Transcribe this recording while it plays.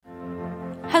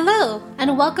Hello,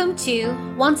 and welcome to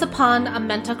Once Upon a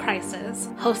Mental Crisis,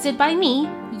 hosted by me,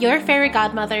 your fairy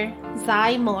godmother,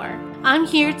 Zai Moore. I'm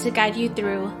here to guide you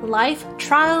through life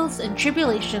trials and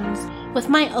tribulations with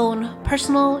my own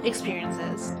personal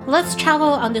experiences. Let's travel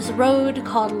on this road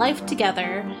called life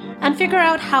together and figure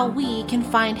out how we can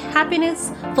find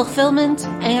happiness, fulfillment,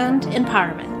 and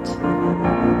empowerment.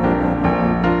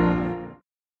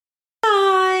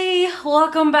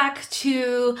 Welcome back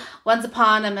to Once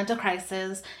Upon a Mental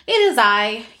Crisis. It is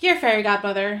I, your fairy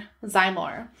godmother, Zai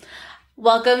Moore.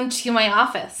 Welcome to my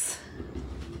office.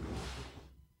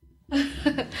 Do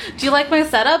you like my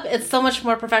setup? It's so much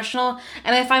more professional,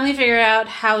 and I finally figured out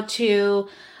how to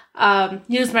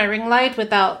use my ring light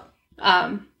without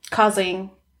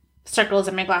causing circles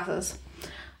in my glasses.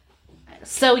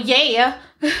 So yeah.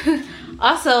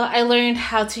 Also, I learned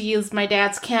how to use my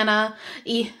dad's Canon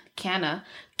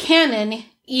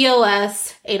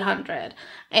EOS 800.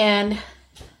 And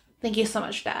thank you so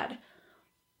much, Dad.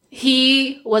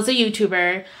 He was a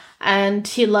YouTuber and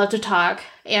he loved to talk,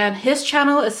 and his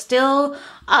channel is still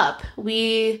up.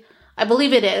 I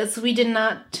believe it is. We did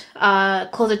not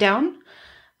close it down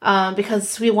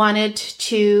because we wanted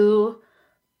to,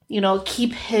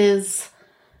 keep his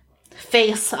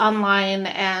face online,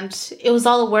 and it was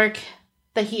all the work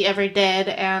that he ever did.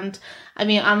 And I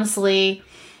mean, honestly,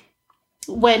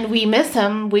 when we miss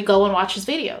him, we go and watch his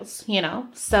videos,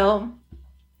 So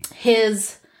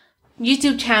his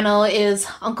YouTube channel is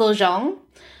Uncle Zhong.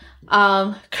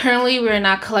 Currently, we're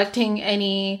not collecting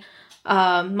any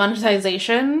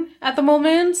monetization at the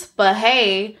moment, but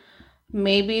hey,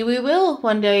 maybe we will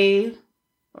one day,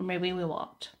 or maybe we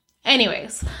won't.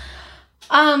 Anyways,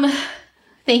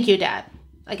 thank you, Dad.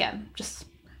 Again, just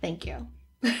thank you.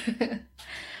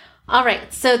 All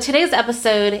right, so today's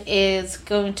episode is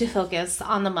going to focus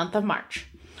on the month of March.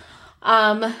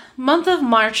 Month of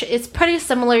March is pretty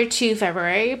similar to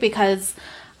February because,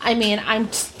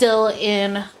 I'm still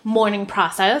in mourning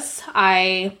process.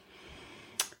 I'm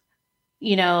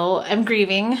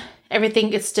grieving.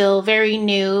 Everything is still very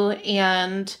new,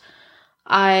 and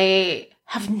I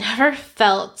have never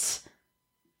felt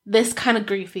this kind of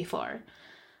grief before.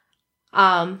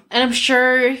 And I'm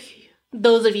sure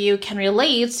those of you can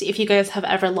relate if you guys have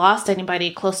ever lost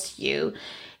anybody close to you.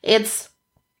 It's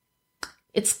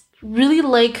really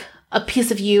like a piece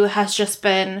of you has just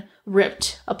been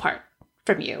ripped apart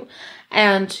from you,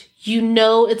 and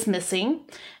it's missing,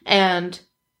 and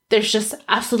there's just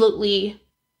absolutely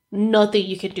nothing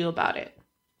you can do about it.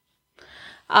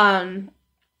 I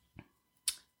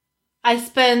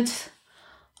spent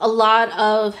a lot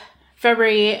of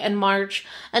February and March,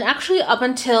 and actually up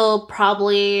until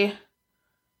probably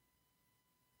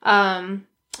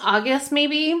August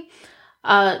maybe,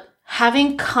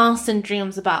 having constant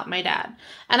dreams about my dad.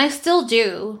 And I still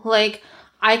do. Like,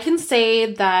 I can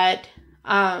say that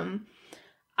out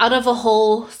of a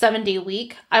whole 7-day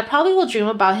week, I probably will dream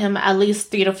about him at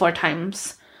least 3 to 4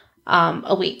 times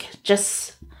a week.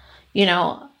 Just,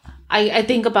 I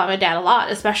think about my dad a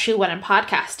lot, especially when I'm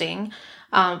podcasting,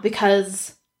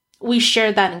 because we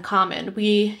shared that in common.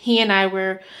 He and I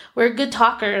we're good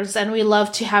talkers, and we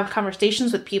love to have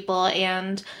conversations with people.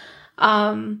 And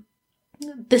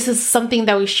this is something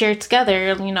that we share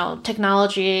together,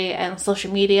 technology and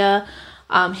social media.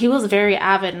 He was very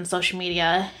avid in social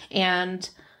media, and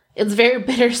it's very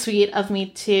bittersweet of me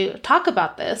to talk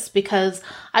about this because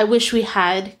I wish we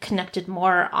had connected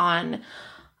more on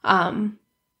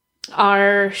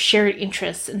our shared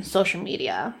interests in social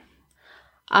media.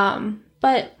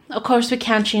 But of course, we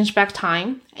can't change back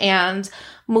time, and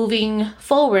moving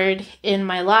forward in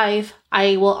my life,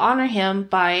 I will honor him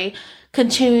by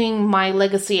continuing my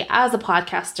legacy as a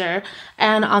podcaster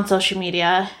and on social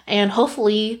media, and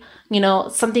hopefully,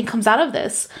 something comes out of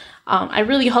this. I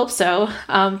really hope so.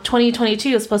 2022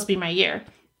 is supposed to be my year.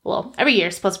 Well, every year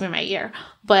is supposed to be my year,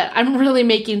 but I'm really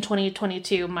making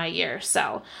 2022 my year,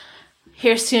 so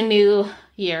here's to a new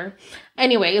year.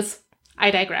 Anyways, I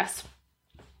digress.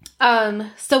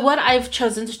 So what I've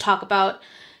chosen to talk about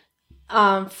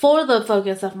for the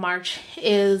focus of March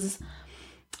is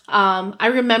I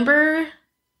remember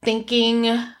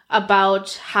thinking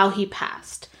about how he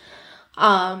passed.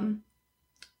 And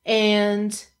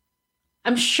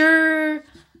I'm sure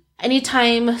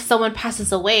anytime someone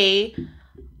passes away,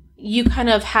 you kind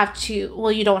of have to,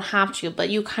 well, you don't have to, but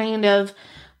you kind of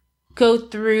go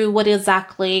through what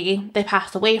exactly they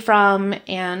passed away from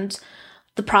and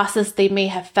the process they may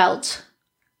have felt.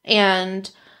 And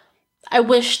I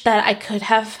wish that I could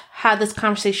have had this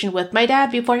conversation with my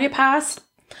dad before he passed.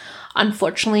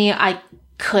 Unfortunately, I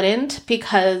couldn't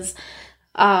because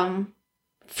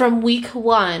from week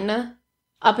 1,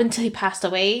 up until he passed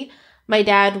away, my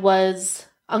dad was,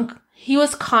 he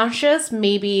was conscious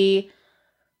maybe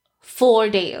 4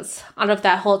 days out of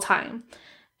that whole time.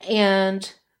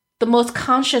 And the most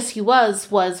conscious he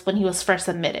was when he was first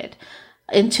admitted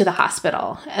into the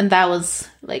hospital. And that was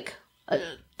like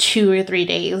 2 or 3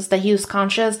 days that he was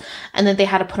conscious. And then they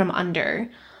had to put him under.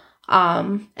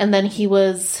 And then he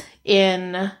was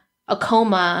in a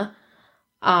coma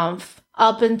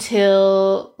up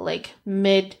until like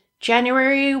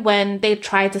mid-January, when they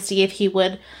tried to see if he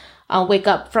would wake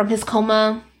up from his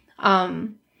coma.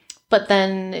 But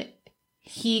then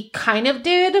he kind of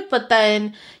did, but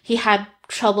then he had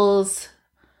trouble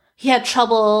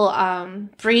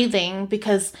breathing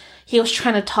because he was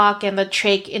trying to talk and the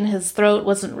trach in his throat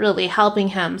wasn't really helping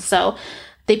him. So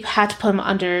they had to put him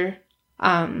under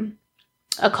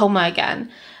a coma again.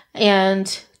 And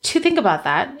to think about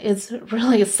that is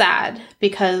really sad,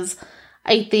 because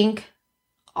I think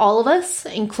all of us,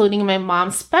 including my mom,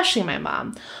 especially my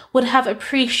mom, would have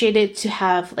appreciated to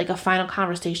have like a final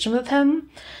conversation with him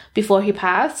before he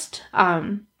passed.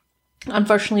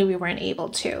 Unfortunately, we weren't able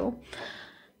to.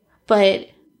 But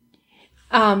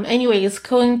anyways,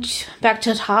 going back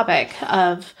to the topic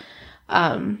of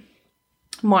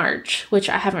March, which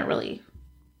I haven't really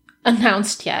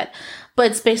announced yet,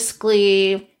 but it's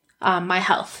basically my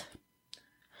health.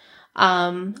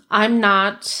 I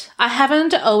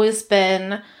haven't always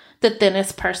been the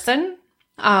thinnest person.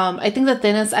 I think the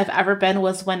thinnest I've ever been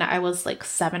was when I was like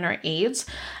 7 or 8.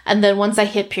 And then once I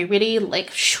hit puberty,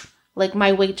 like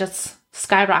my weight just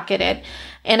skyrocketed.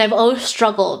 And I've always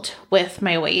struggled with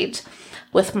my weight,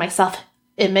 with my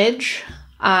self-image.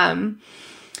 And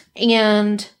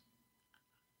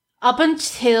up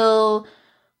until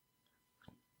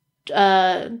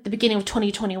the beginning of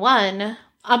 2021,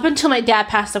 up until my dad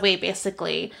passed away,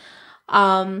 basically,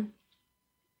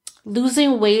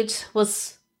 losing weight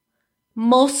was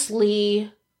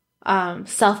mostly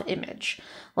self-image.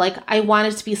 Like, I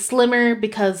wanted to be slimmer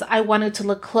because I wanted to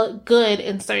look good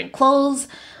in certain clothes.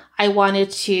 I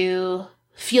wanted to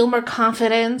feel more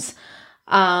confident.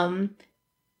 I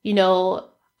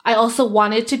also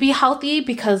wanted to be healthy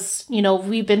because,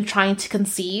 we've been trying to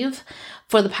conceive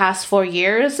for the past 4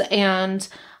 years. And,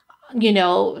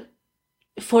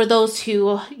 for those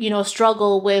who,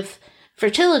 struggle with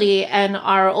fertility and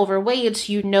are overweight,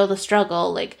 the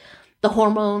struggle, like the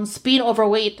hormones, being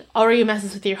overweight already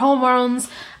messes with your hormones.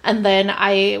 And then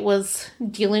I was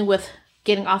dealing with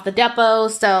getting off the depot.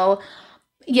 So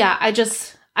yeah, I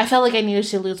felt like I needed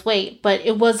to lose weight, but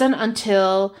it wasn't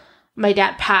until my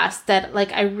dad passed that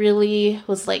like, I really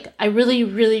was like, I really,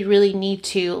 really, really need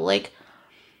to like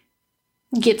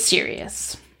get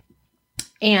serious.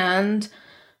 And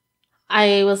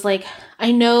I was like,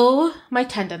 I know my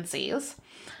tendencies.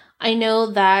 I know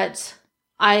that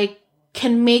I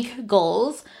can make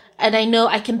goals, and I know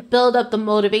I can build up the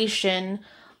motivation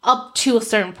up to a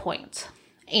certain point.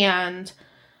 And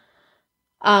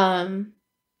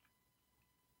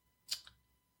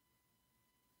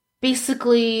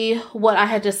basically what I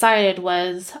had decided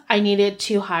was I needed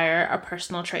to hire a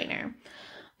personal trainer,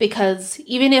 because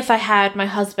even if I had my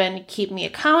husband keep me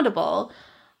accountable,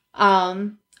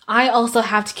 I also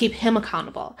have to keep him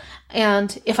accountable.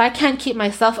 And if I can't keep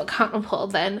myself accountable,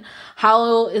 then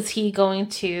how is he going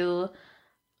to,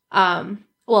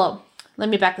 well, let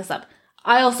me back this up.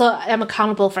 I also am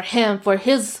accountable for him for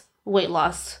his weight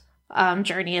loss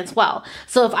journey as well.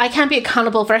 So if I can't be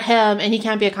accountable for him and he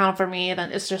can't be accountable for me,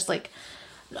 then it's just like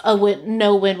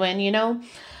no win-win,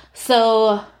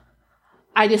 So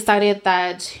I decided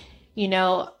that,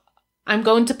 I'm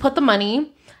going to put the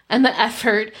money and the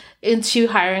effort into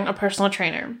hiring a personal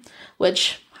trainer,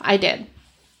 which I did.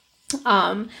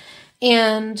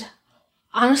 And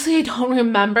honestly, I don't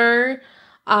remember.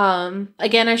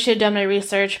 Again, I should have done my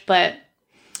research, but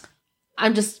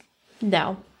I'm just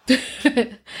doing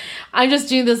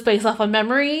this based off of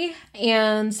memory.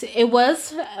 And it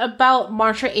was about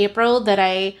March or April that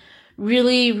I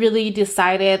really, really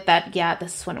decided that, yeah,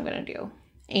 this is what I'm going to do.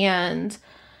 And,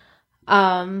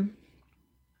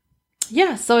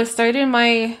 yeah, so I started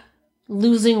my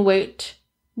losing weight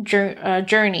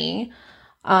journey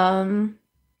around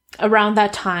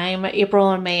that time, April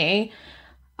or May.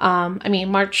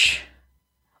 March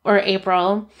or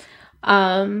April.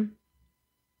 I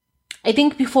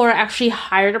think before I actually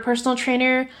hired a personal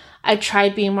trainer, I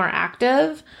tried being more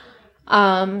active.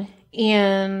 And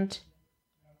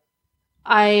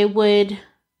I would,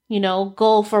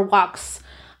 go for walks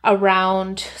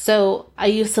around. So I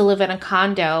used to live in a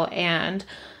condo, and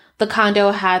the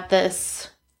condo had this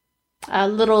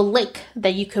little lake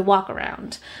that you could walk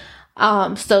around.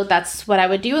 So that's what I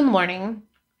would do in the morning.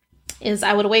 is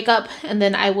I would wake up and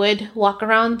then I would walk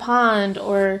around the pond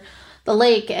or the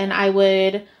lake, and I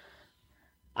would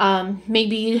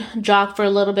maybe jog for a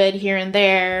little bit here and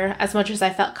there as much as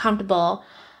I felt comfortable.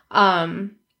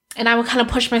 And I would kind of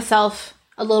push myself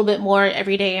a little bit more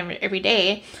every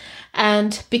day.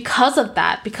 And because of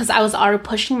that, because I was already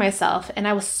pushing myself and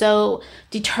I was so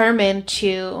determined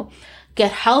to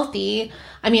get healthy,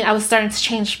 I mean, I was starting to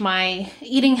change my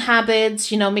eating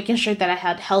habits, making sure that I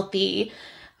had healthy,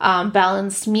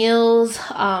 balanced meals,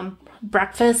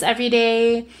 breakfast every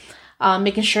day,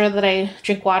 making sure that I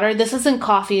drink water. This isn't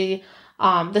coffee.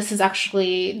 This is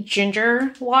actually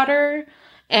ginger water.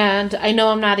 And I know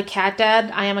I'm not a cat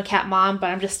dad. I am a cat mom, but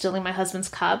I'm just stealing my husband's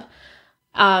cup.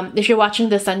 If you're watching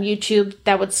this on YouTube,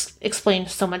 that would explain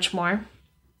so much more.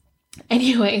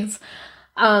 Anyways,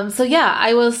 so yeah,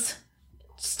 I was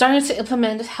starting to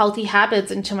implement healthy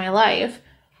habits into my life.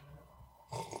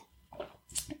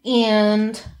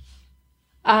 And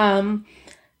I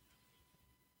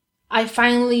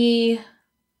finally,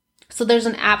 so there's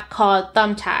an app called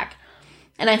Thumbtack,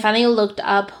 and I finally looked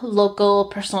up local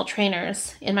personal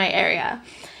trainers in my area.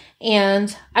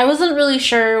 And I wasn't really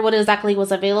sure what exactly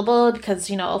was available because,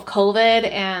 of COVID.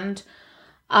 And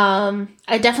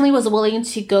I definitely was willing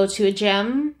to go to a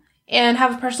gym and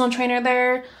have a personal trainer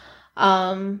there.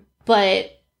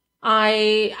 But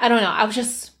I don't know.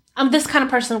 I'm this kind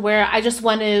of person where I just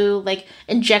want to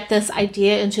inject this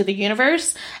idea into the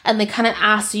universe and then kind of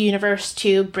ask the universe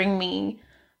to bring me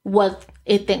what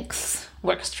it thinks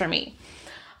works for me.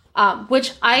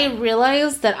 Which I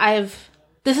realized that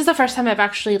this is the first time I've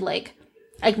actually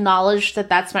acknowledged that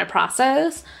that's my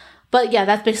process. But yeah,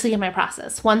 that's basically my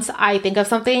process. Once I think of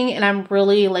something and I'm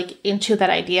really into that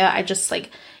idea, I just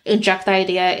inject the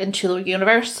idea into the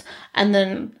universe, and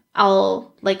then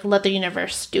I'll let the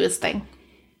universe do its thing.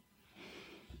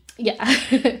 Yeah.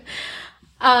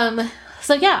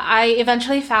 So yeah, I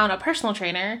eventually found a personal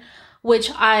trainer, which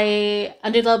I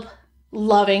ended up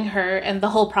loving her and the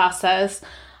whole process.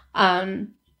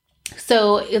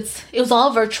 So it was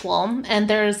all virtual, and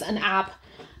there's an app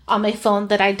on my phone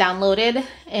that I downloaded,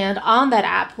 and on that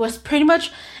app was pretty much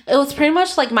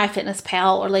like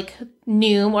MyFitnessPal or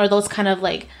Noom or those kind of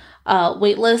weight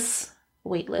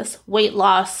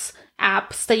loss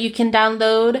apps that you can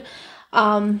download.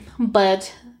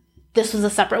 But this was a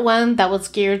separate one that was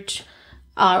geared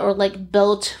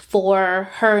built for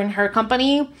her and her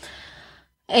company.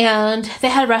 And they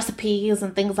had recipes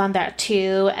and things on that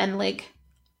too. And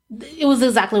it was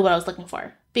exactly what I was looking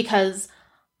for, because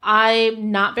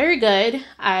I'm not very good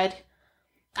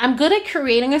I'm good at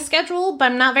creating a schedule,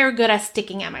 but I'm not very good at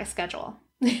sticking at my schedule.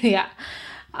 Yeah.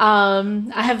 I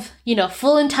have,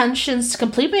 full intentions to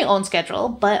complete my own schedule,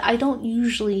 but I don't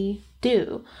usually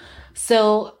do.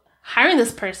 So hiring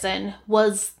this person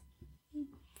was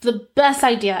the best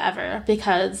idea ever,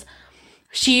 because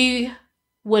she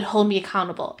would hold me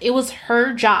accountable. It was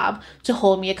her job to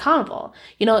hold me accountable.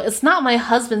 It's not my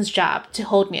husband's job to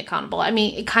hold me accountable. I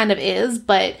mean, it kind of is,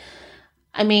 but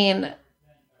I mean,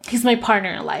 he's my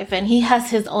partner in life and he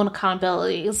has his own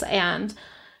accountabilities, and,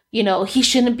 he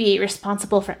shouldn't be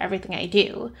responsible for everything I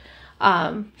do.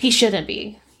 He shouldn't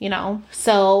be,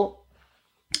 So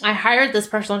I hired this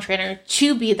personal trainer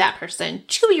to be that person,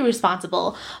 to be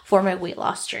responsible for my weight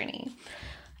loss journey.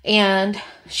 And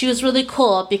she was really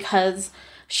cool because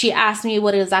she asked me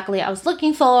what exactly I was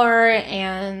looking for,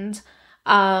 and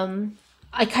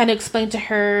I kind of explained to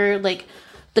her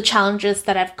the challenges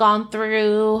that I've gone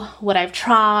through, what I've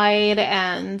tried,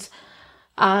 and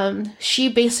she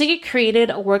basically created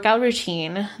a workout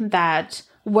routine that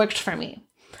worked for me.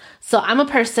 So I'm a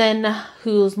person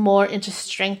who's more into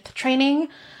strength training.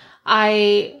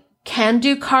 I can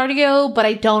do cardio, but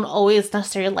I don't always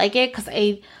necessarily like it because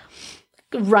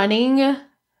running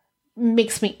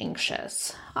makes me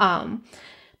anxious,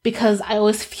 because I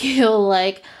always feel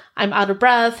like I'm out of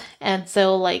breath, and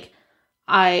so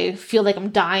I feel like I'm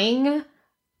dying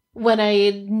when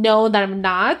I know that I'm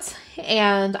not,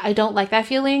 and I don't like that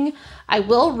feeling. I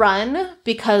will run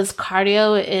because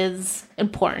cardio is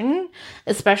important,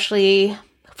 especially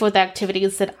for the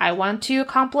activities that I want to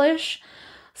accomplish.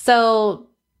 So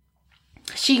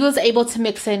she was able to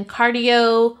mix in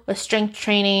cardio with strength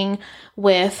training,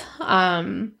 with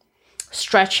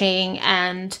stretching,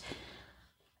 and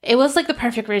it was the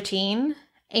perfect routine.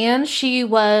 And she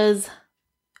was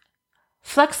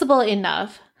flexible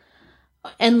enough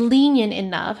and lenient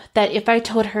enough that if I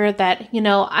told her that,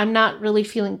 I'm not really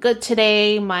feeling good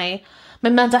today, my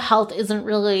mental health isn't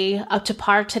really up to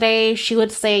par today, she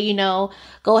would say,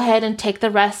 go ahead and take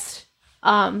the rest,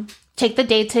 take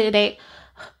today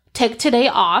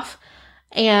off,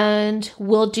 and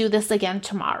we'll do this again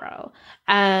tomorrow.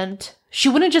 And she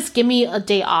wouldn't just give me a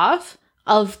day off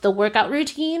of the workout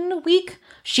routine week.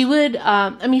 She would,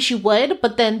 she would,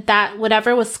 but then that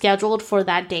whatever was scheduled for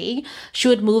that day, she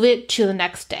would move it to the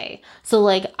next day. So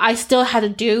like I still had to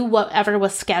do whatever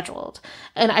was scheduled.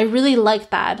 And I really liked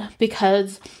that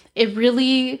because it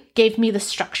really gave me the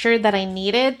structure that I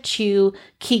needed to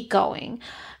keep going.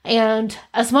 And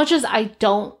as much as I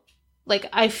feel like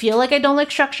I don't like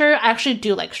structure, I actually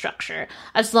do like structure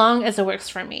as long as it works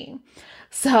for me.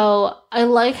 So I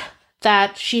like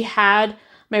that she had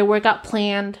my workout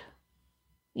planned,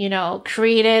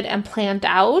 created and planned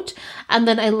out. And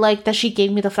then I like that she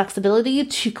gave me the flexibility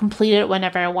to complete it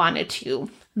whenever I wanted to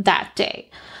that day.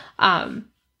 And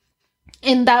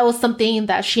that was something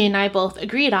that she and I both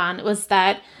agreed on, was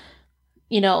that,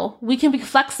 we can be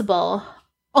flexible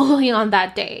only on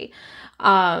that day.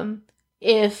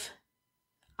 If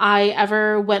I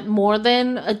ever went more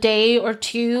than a day or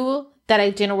two that I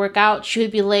didn't work out, she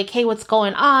would be like, hey, what's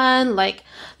going on? Like,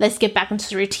 let's get back into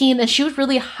the routine. And she would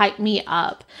really hype me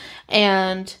up.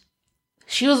 And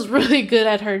she was really good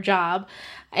at her job.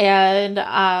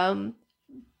 And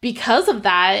because of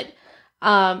that,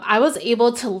 I was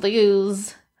able to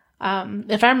lose,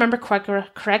 if I remember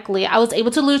correctly, I was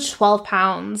able to lose 12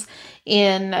 pounds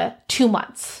in 2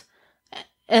 months.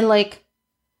 And like,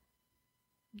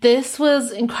 this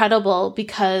was incredible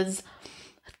because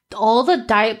all the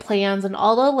diet plans and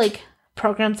all the like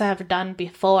programs I have done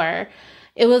before,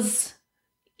 it was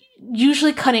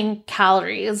usually cutting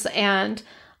calories, and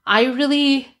I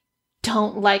really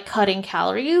don't like cutting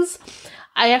calories.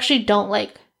 I actually don't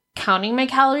like counting my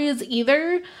calories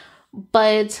either,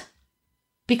 but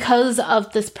because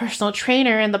of this personal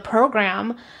trainer and the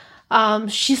program,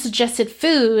 she suggested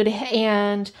food,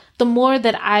 and the more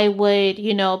that I would,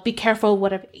 be careful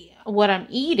what I'm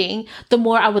eating, the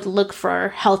more I would look for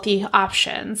healthy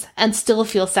options and still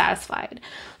feel satisfied.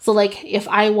 So like if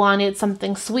I wanted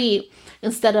something sweet,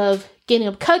 instead of getting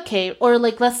a cupcake, or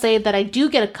like let's say that I do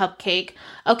get a cupcake,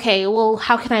 okay, well,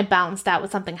 how can I balance that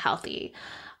with something healthy?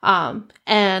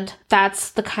 And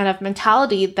that's the kind of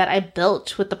mentality that I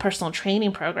built with the personal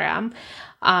training program.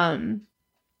 And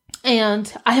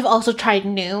I have also tried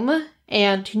Noom,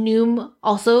 and Noom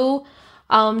also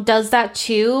does that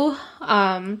too.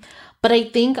 But I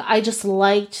think I just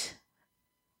liked,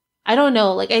 I don't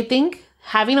know, like I think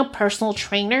having a personal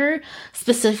trainer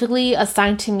specifically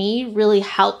assigned to me really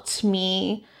helped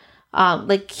me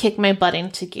kick my butt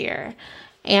into gear.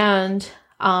 And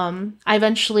I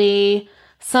eventually,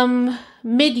 some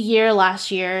mid-year last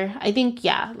year, I think,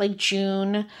 like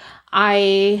June,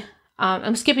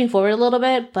 I'm skipping forward a little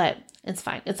bit, but it's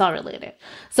fine. It's all related.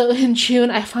 So in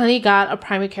June, I finally got a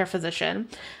primary care physician,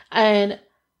 and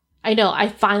I know I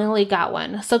finally got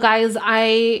one. So guys,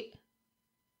 I'm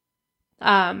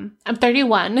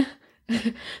 31.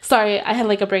 Sorry, I had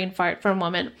like a brain fart for a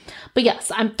moment. But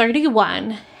yes, I'm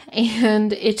 31,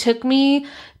 and it took me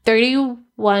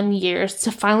 31 years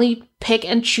to finally pick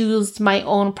and choose my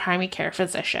own primary care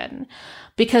physician.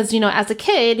 Because, as a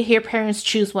kid, your parents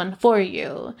choose one for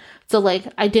you. So, like,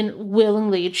 I didn't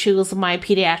willingly choose my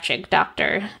pediatric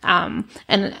doctor. And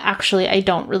actually, I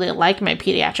don't really like my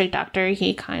pediatric doctor.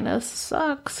 He kind of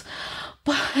sucks.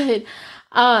 But,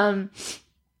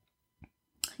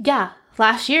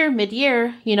 last year,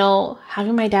 mid-year,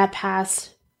 having my dad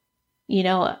pass,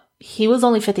 he was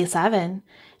only 57.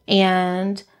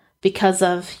 And because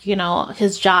of,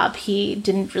 his job, he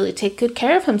didn't really take good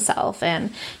care of himself.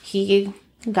 And he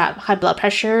got high blood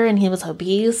pressure, and he was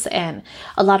obese, and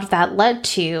a lot of that led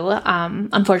to,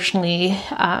 unfortunately,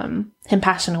 him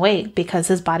passing away because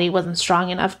his body wasn't strong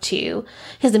enough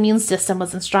his immune system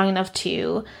wasn't strong enough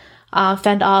to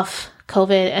fend off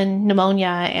COVID and pneumonia.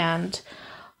 And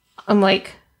I'm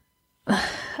like,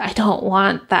 I don't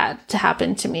want that to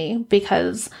happen to me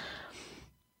because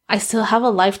I still have a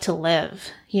life to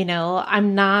live.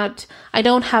 I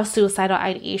don't have suicidal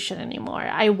ideation anymore.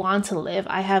 I want to live.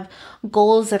 I have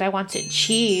goals that I want to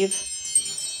achieve.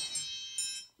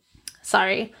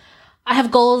 Sorry. I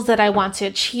have goals that I want to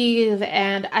achieve,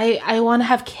 and I want to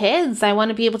have kids. I want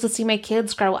to be able to see my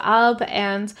kids grow up,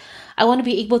 and I want to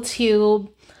be able to,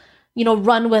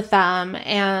 run with them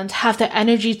and have the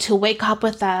energy to wake up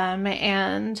with them.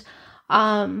 And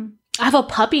I have a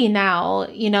puppy now,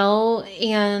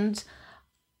 and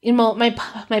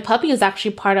my puppy is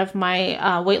actually part of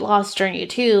my weight loss journey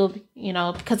too,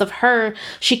 because of her.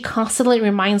 She constantly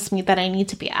reminds me that I need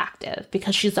to be active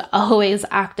because she's always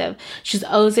active. She's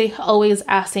always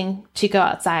asking to go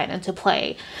outside and to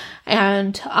play.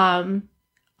 And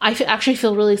actually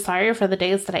feel really sorry for the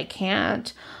days that I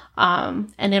can't.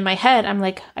 And in my head, I'm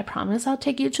like, I promise I'll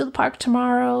take you to the park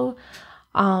tomorrow.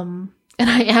 And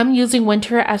I am using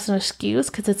winter as an excuse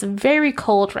because it's very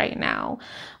cold right now.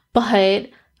 But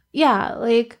yeah,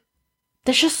 like,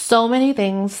 there's just so many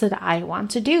things that I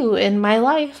want to do in my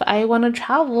life. I want to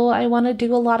travel. I want to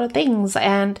do a lot of things.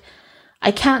 And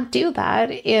I can't do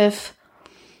that if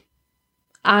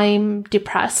I'm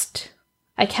depressed.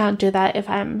 I can't do that if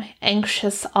I'm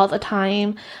anxious all the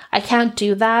time. I can't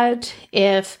do that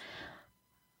if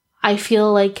I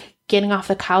feel like getting off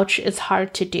the couch is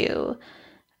hard to do.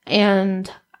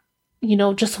 And,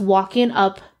 just walking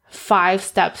up 5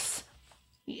 steps,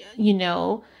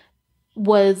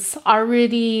 was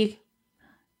already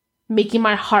making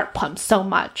my heart pump so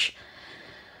much.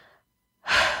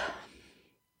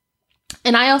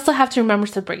 And I also have to remember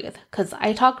to breathe because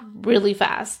I talk really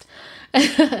fast.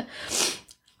 But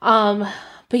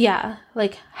yeah,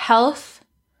 like, health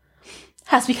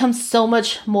has become so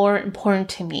much more important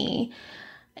to me.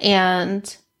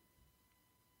 And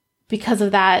because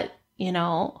of that,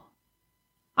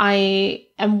 I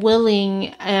am willing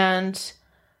and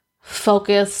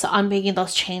focused on making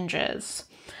those changes.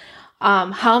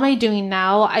 How am I doing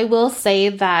now? I will say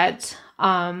that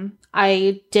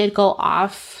I did go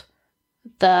off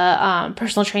the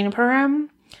personal training program.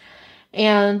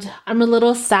 And I'm a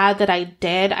little sad that I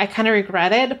did. I kind of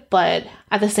regret it, but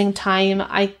at the same time,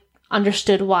 I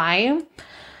understood why.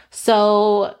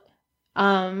 So,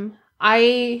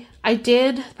 I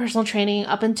did personal training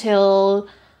up until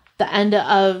the end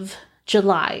of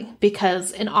July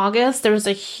because in August there was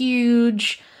a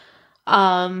huge,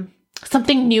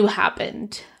 something new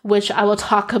happened, which I will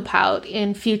talk about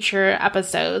in future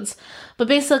episodes. But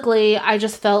basically, I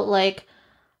just felt like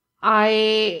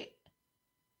I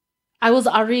was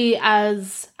already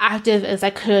as active as I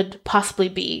could possibly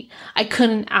be. I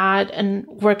couldn't add a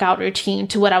workout routine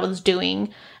to what I was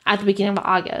doing at the beginning of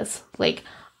August. Like,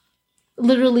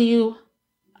 literally,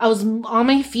 I was on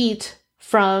my feet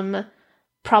from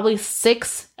probably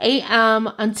 6 a.m.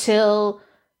 until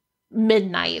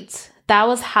midnight. That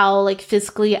was how, like,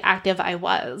 physically active I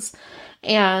was.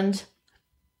 And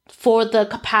for the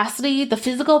capacity, the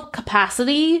physical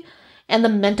capacity and the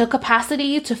mental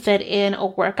capacity to fit in a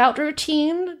workout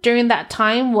routine during that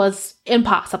time was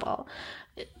impossible.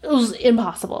 It was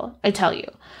impossible, I tell you.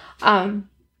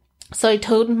 So I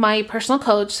told my personal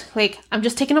coach, like, I'm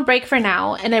just taking a break for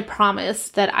now, and I promise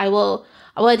that I will.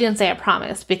 Well, I didn't say I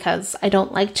promise because I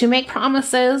don't like to make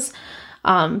promises,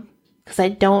 because I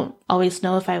don't always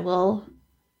know if I will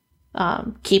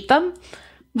keep them.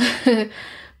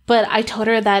 But I told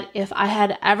her that if I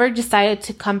had ever decided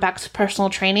to come back to personal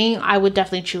training, I would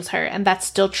definitely choose her. And that's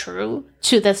still true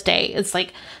to this day. It's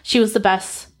like, she was the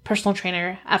best personal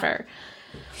trainer ever.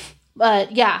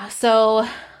 But yeah, so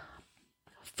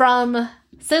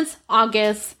since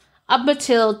August up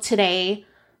until today,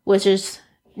 which is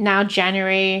now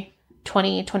January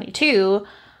 2022,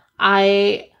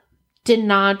 I did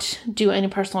not do any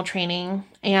personal training.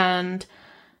 And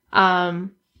I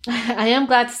am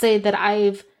glad to say that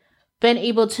I've been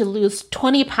able to lose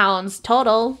 20 pounds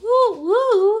total.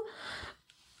 Woo,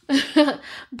 woo.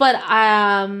 But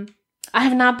I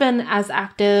have not been as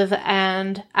active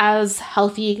and as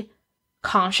healthy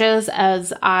conscious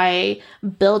as I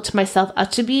built myself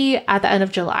up to be at the end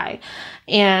of July.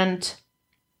 And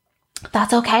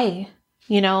that's okay.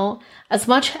 As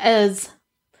much as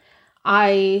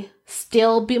I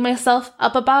still beat myself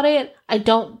up about it, I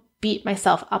don't beat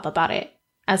myself up about it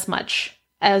as much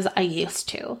as I used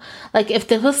to. Like, if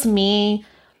this was me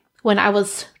when I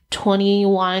was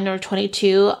 21 or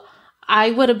 22, I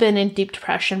would have been in deep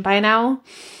depression by now.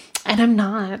 And I'm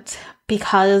not,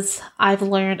 because I've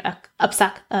learned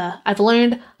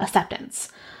acceptance.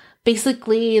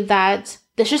 Basically, that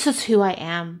this is just who I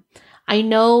am. I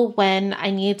know when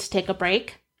I need to take a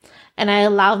break, and I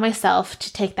allow myself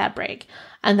to take that break.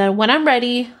 And then when I'm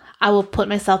ready, I will put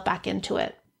myself back into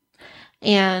it.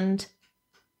 And,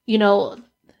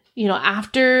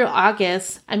 after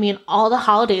August, all the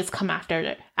holidays come after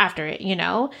it,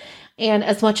 And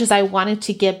as much as I wanted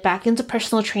to get back into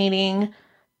personal training,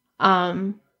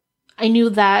 I knew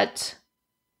that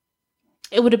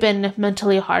it would have been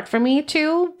mentally hard for me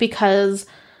too, because,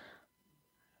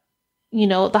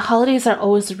 the holidays are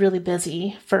always really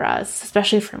busy for us,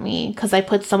 especially for me, because I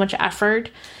put so much effort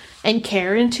and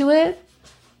care into it.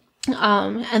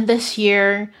 And this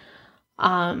year,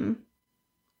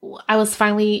 I was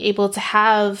finally able to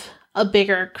have a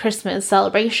bigger Christmas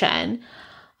celebration,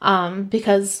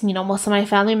 because, most of my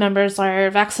family members are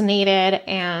vaccinated,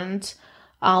 and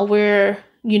we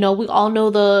all know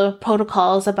the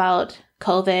protocols about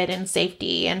COVID and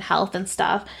safety and health and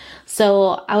stuff.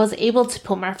 So I was able to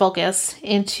put my focus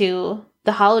into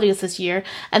the holidays this year.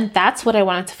 And that's what I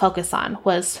wanted to focus on,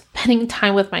 was spending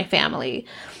time with my family.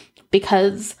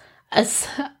 Because as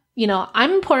you know,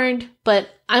 I'm important, but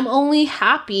I'm only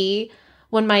happy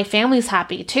when my family's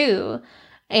happy too.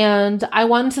 And I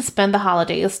wanted to spend the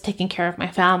holidays taking care of my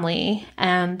family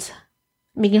and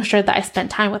making sure that I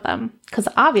spent time with them. Because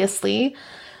obviously,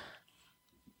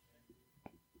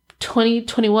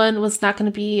 2021 was not going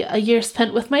to be a year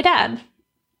spent with my dad.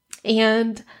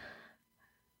 And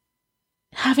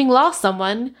having lost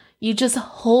someone, you just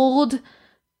hold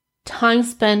time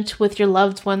spent with your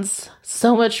loved ones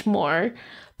so much more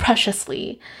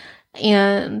preciously.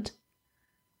 And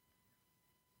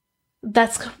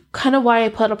that's kind of why I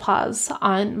put a pause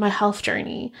on my health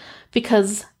journey.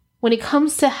 Because when it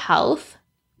comes to health,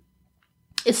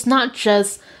 it's not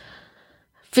just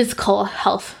physical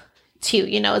health too,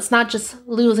 you know, it's not just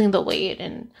losing the weight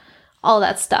and all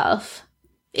that stuff.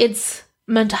 It's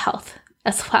mental health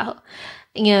as well.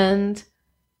 And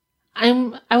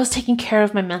I was taking care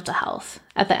of my mental health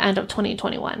at the end of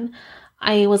 2021.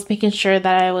 I was making sure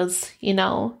that I was, you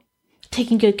know,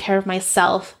 taking good care of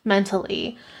myself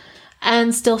mentally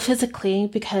and still physically,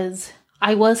 because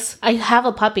I have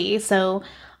a puppy, so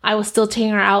I was still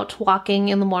taking her out walking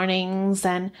in the mornings,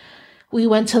 and we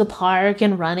went to the park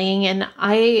and running. And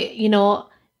you know,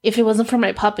 if it wasn't for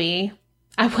my puppy,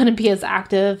 I wouldn't be as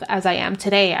active as I am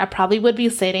today. I probably would be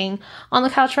sitting on the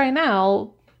couch right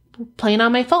now playing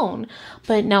on my phone.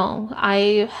 But no,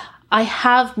 I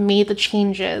have made the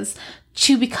changes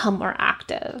to become more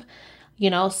active,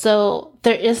 you know, so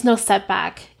there is no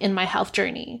setback in my health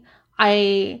journey.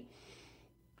 My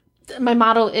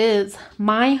motto is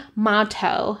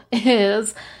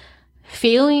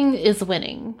failing is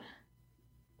winning.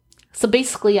 So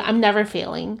basically, I'm never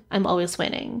failing. I'm always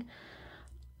winning.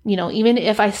 You know, even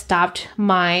if I stopped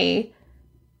my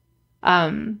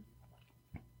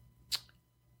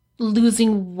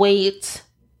losing weight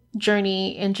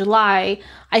journey in July,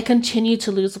 I continue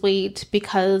to lose weight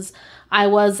because I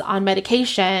was on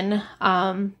medication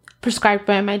prescribed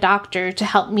by my doctor to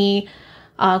help me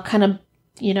kind of,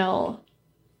 you know,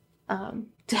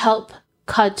 to help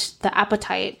cut the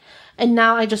appetite. And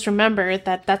now I just remember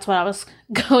that that's what I was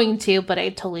going to, but I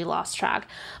totally lost track.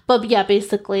 But yeah,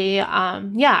 basically,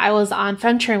 I was on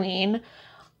phentermine.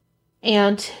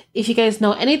 And if you guys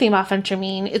know anything about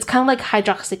phentermine, it's kind of like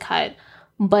hydroxycut,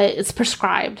 but it's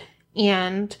prescribed.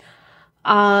 And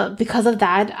because of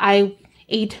that, I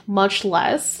ate much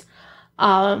less.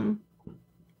 And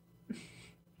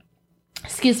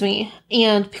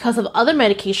because of other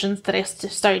medications that I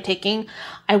started taking,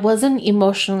 I wasn't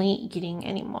emotionally eating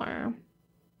anymore.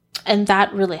 And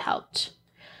that really helped.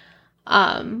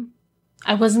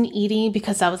 I wasn't eating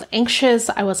because I was anxious.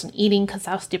 I wasn't eating because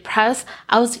I was depressed.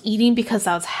 I was eating because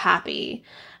I was happy.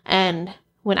 And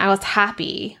when I was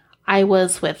happy, I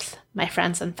was with my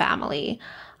friends and family.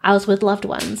 I was with loved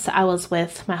ones. I was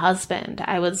with my husband.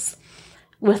 I was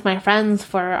with my friends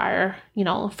for our, you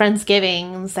know,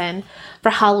 Friendsgivings, and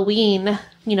for Halloween,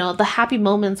 you know, the happy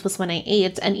moments was when I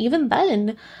ate. And even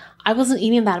then, I wasn't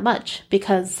eating that much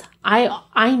because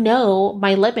I know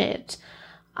my limit.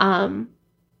 And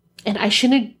I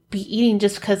shouldn't be eating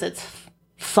just because it's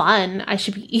fun. I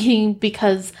should be eating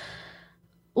because,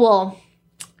 well,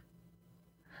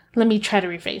 let me try to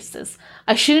rephrase this.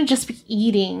 I shouldn't just be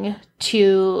eating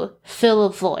to fill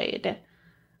a void.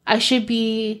 I should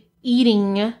be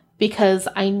eating because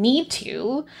I need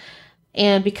to,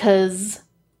 and because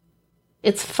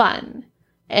it's fun.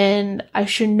 And I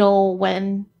should know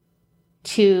when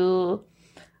to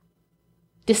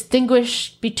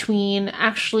distinguish between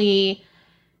actually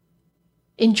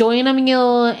enjoying a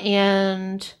meal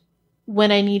and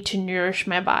when I need to nourish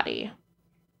my body.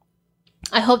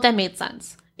 I hope that made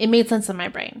sense. It made sense in my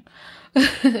brain.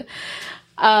 But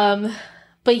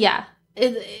yeah,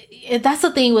 that's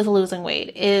the thing with losing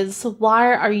weight is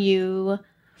why are you,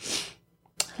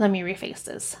 let me rephrase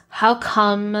this. How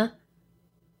come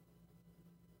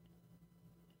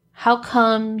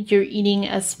you're eating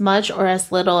as much or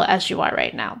as little as you are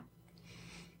right now?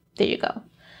 There you go.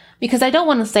 Because I don't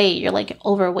want to say you're like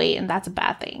overweight and that's a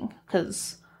bad thing.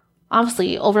 Because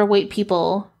obviously overweight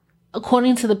people,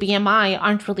 according to the BMI,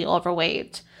 aren't really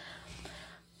overweight.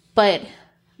 But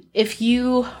if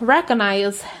you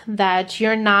recognize that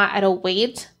you're not at a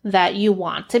weight that you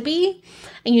want to be,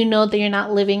 and you know that you're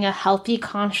not living a healthy,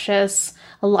 conscious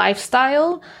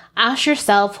lifestyle, ask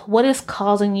yourself what is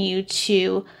causing you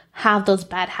to have those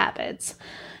bad habits.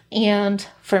 And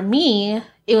for me,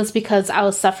 it was because I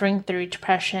was suffering through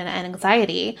depression and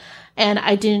anxiety, and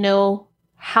I didn't know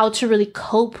how to really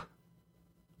cope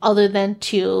other than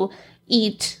to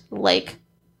eat like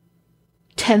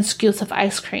 10 scoops of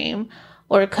ice cream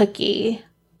or a cookie.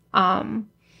 I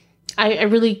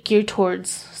really gear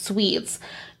towards sweets.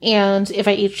 And if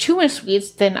I eat too much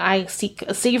sweets, then I seek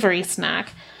a savory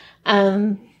snack.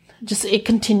 And just it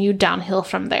continued downhill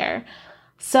from there.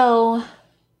 So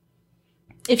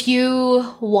if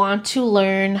you want to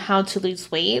learn how to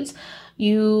lose weight,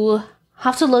 you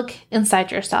have to look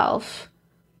inside yourself.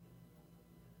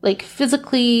 Like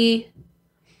physically,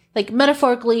 like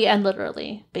metaphorically and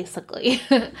literally, basically.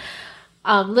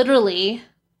 Literally,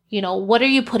 what are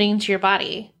you putting into your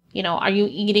body? Are you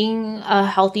eating a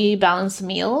healthy, balanced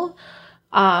meal?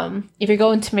 If you're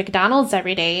going to McDonald's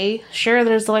every day, sure,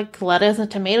 there's like lettuce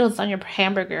and tomatoes on your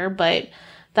hamburger, but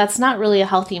that's not really a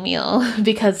healthy meal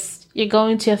because you're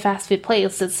going to a fast food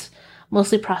place. It's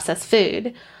mostly processed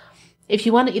food. If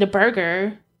you want to eat a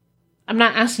burger, I'm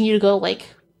not asking you to go like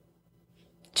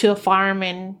to a farm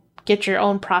and get your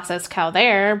own processed cow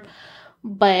there,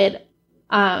 but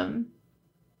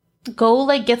go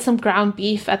like get some ground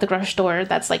beef at the grocery store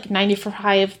that's like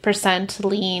 95%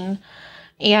 lean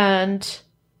and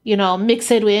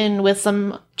mix it in with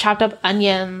some chopped up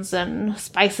onions and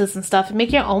spices and stuff and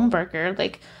make your own burger.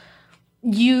 Like,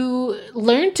 you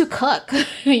learn to cook,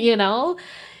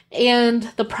 and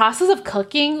the process of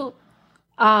cooking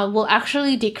will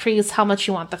actually decrease how much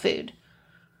you want the food.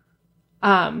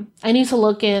 I need to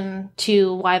look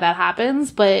into why that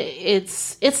happens, but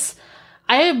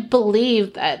I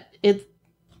believe that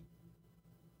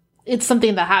it's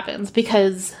something that happens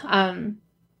because,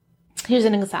 here's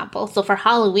an example. So for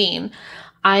Halloween,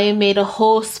 I made a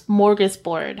whole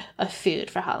smorgasbord of food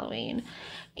for Halloween.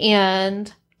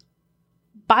 And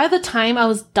by the time I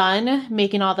was done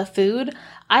making all the food,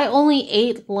 I only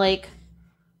ate like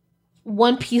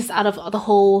one piece out of the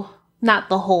whole, not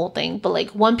the whole thing, but like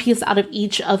one piece out of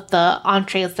each of the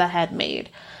entrees that I had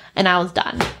made. And I was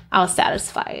done. I was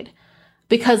satisfied.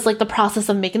 Because like the process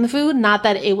of making the food, not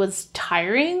that it was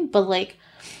tiring, but like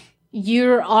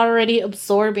you're already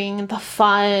absorbing the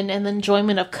fun and the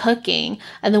enjoyment of cooking.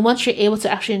 And then once you're able to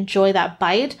actually enjoy that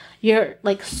bite, you're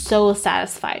like so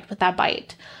satisfied with that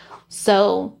bite.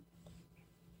 So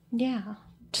yeah,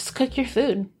 just cook your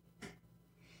food.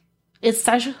 It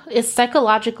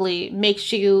psychologically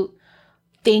makes you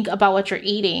think about what you're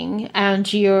eating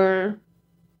and you're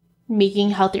making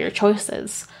healthier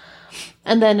choices.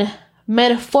 And then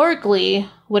metaphorically,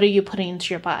 what are you putting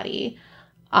into your body?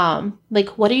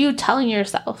 Like, what are you telling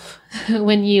yourself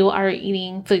when you are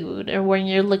eating food or when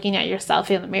you're looking at yourself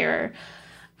in the mirror?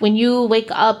 When you wake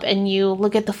up and you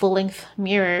look at the full-length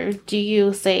mirror, do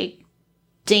you say,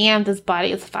 damn, this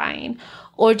body is fine?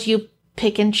 Or do you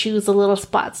pick and choose the little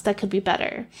spots that could be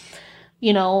better?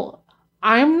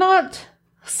 I'm not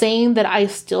saying that I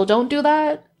still don't do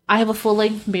that. I have a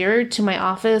full-length mirror to my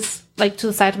office, like to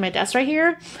the side of my desk right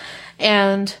here.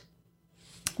 And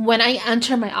when I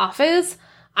enter my office,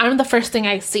 I'm the first thing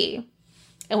I see.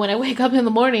 And when I wake up in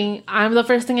the morning, I'm the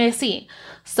first thing I see.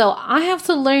 So I have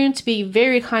to learn to be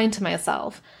very kind to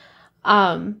myself.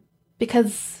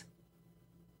 Because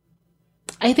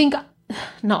I think,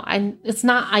 it's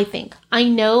not I think. I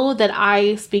know that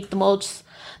I speak the most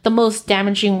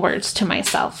damaging words to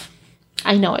myself.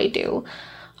 I know I do.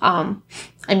 I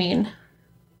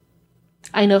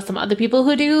know some other people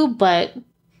who do, but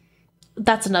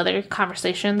that's another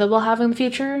conversation that we'll have in the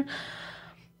future.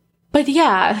 But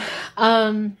yeah,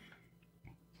 the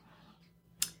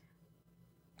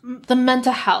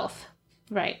mental health,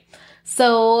 right?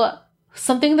 So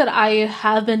something that I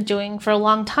have been doing for a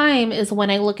long time is when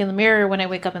I look in the mirror, when I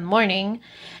wake up in the morning,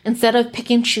 instead of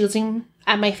choosing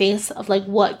at my face of like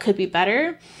what could be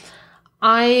better,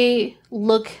 I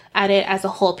look at it as a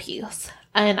whole piece.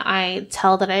 And I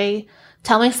tell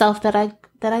myself that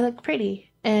I look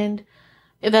pretty. And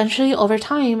eventually over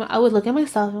time, I would look at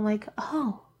myself and I'm like,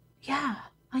 oh, yeah,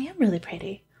 I am really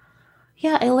pretty.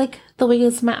 Yeah, I like the way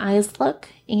my eyes look.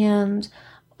 And,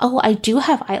 oh, I do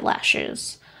have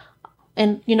eyelashes.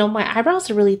 And, my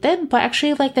eyebrows are really thin, but I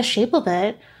actually like the shape of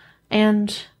it.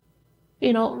 And,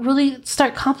 really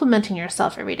start complimenting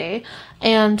yourself every day.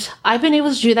 And I've been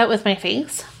able to do that with my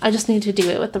face. I just need to do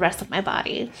it with the rest of my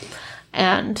body.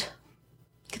 And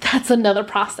that's another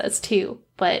process too.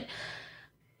 But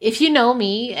if you know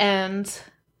me and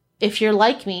if you're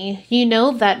like me, you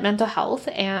know that mental health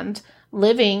and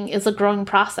living is a growing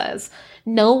process.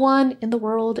 No one in the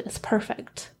world is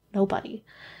perfect. Nobody.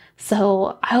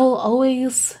 So I will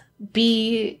always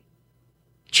be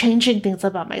changing things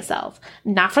about myself.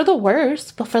 Not for the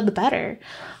worse, but for the better.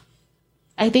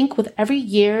 I think with every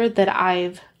year that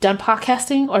I've done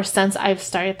podcasting or since I've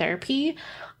started therapy,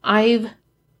 I've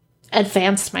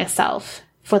advanced myself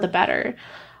for the better.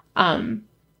 I've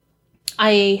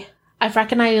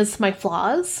recognized my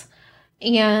flaws,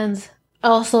 and I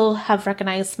also have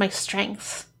recognized my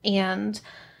strengths and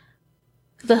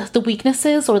the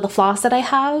weaknesses or the flaws that I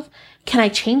have. Can I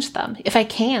change them? If I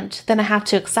can't, then I have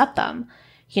to accept them,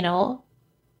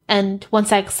 and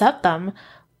once I accept them,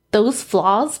 those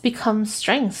flaws become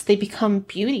strengths. They become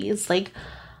beauties. Like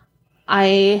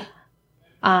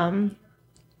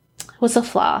what's a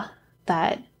flaw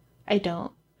that I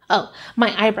don't? Oh,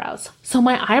 my eyebrows. So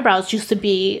my eyebrows used to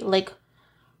be like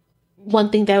one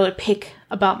thing that I would pick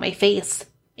about my face.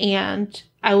 And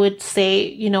I would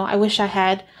say, I wish I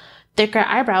had thicker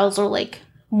eyebrows or like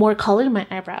more color in my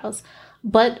eyebrows.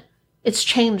 But it's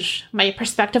changed. My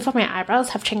perspective of my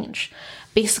eyebrows have changed.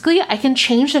 Basically, I can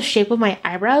change the shape of my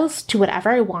eyebrows to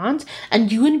whatever I want,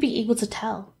 and you wouldn't be able to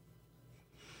tell.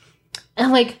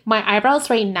 And like my eyebrows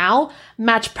right now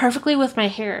match perfectly with my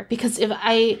hair, because if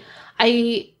I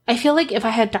feel like if I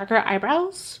had darker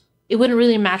eyebrows, it wouldn't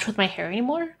really match with my hair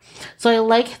anymore. So I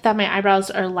like that my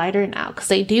eyebrows are lighter now, because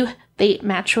they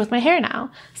match with my hair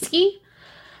now. See?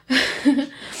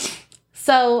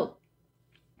 So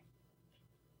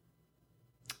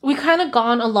we kind of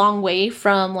gone a long way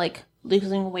from like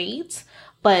losing weight,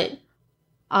 but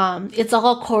it's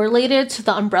all correlated to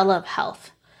the umbrella of health.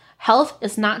 Health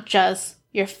is not just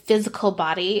your physical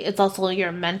body, it's also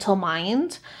your mental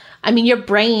mind. I mean, your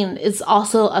brain is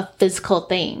also a physical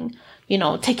thing.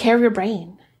 Take care of your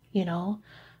brain,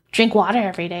 drink water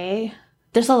every day.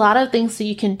 There's a lot of things that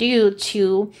you can do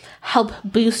to help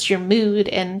boost your mood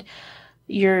and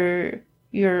your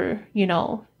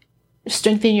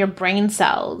strengthen your brain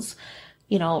cells.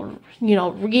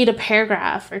 Read a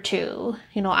paragraph or two.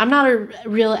 I'm not a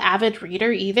real avid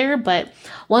reader either, but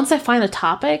once I find a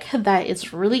topic that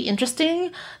is really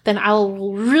interesting, then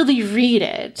I'll really read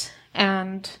it.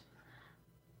 And,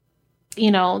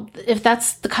 if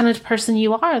that's the kind of person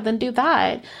you are, then do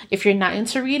that. If you're not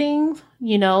into reading,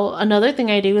 another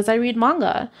thing I do is I read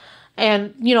manga.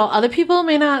 And, other people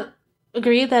may not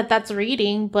agree that that's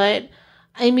reading, but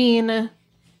I mean,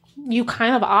 you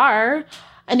kind of are.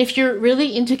 And if you're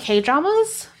really into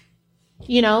K-dramas,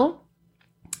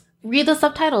 read the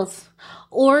subtitles.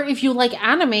 Or if you like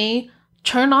anime,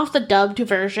 turn off the dubbed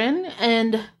version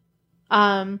and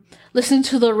listen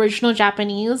to the original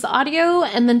Japanese audio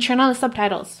and then turn on the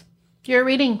subtitles. You're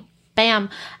reading. Bam.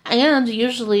 And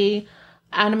usually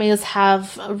animes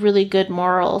have a really good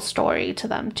moral story to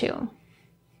them too.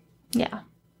 Yeah.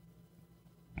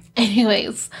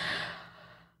 Anyways.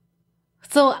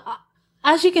 So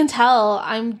as you can tell,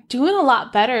 I'm doing a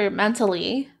lot better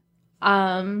mentally.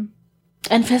 And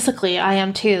physically, I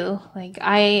am too. Like,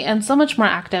 I am so much more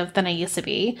active than I used to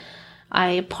be.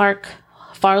 I park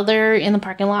farther in the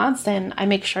parking lots, and I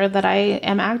make sure that I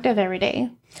am active every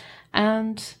day.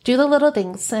 And do the little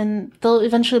things, and they'll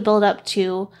eventually build up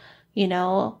to,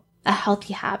 a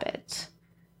healthy habit.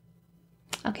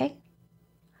 Okay?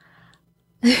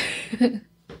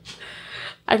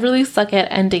 I really suck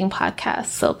at ending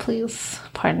podcasts, so please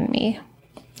pardon me.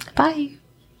 Bye.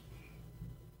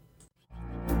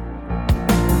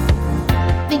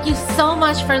 Thank you so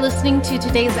much for listening to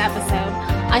today's episode.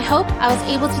 I hope I was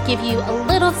able to give you a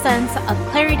little sense of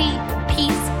clarity,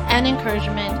 peace, and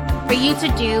encouragement for you to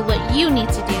do what you need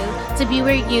to do to be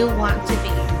where you want to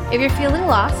be. If you're feeling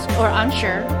lost or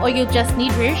unsure, or you just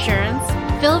need reassurance,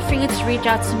 feel free to reach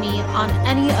out to me on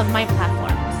any of my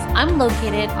platforms. I'm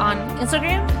located on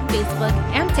Instagram, Facebook,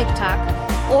 and TikTok,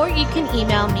 or you can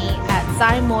email me at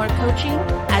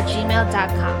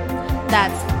ximorecoaching@gmail.com.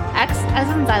 That's X as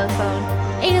in xylophone,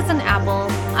 A as in apple,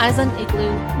 I as in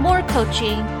igloo,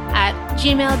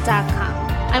 morecoaching@gmail.com.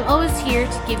 I'm always here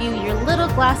to give you your little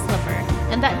glass slipper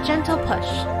and that gentle push.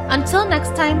 Until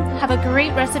next time, have a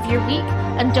great rest of your week,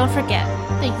 and don't forget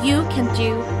that you can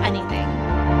do anything.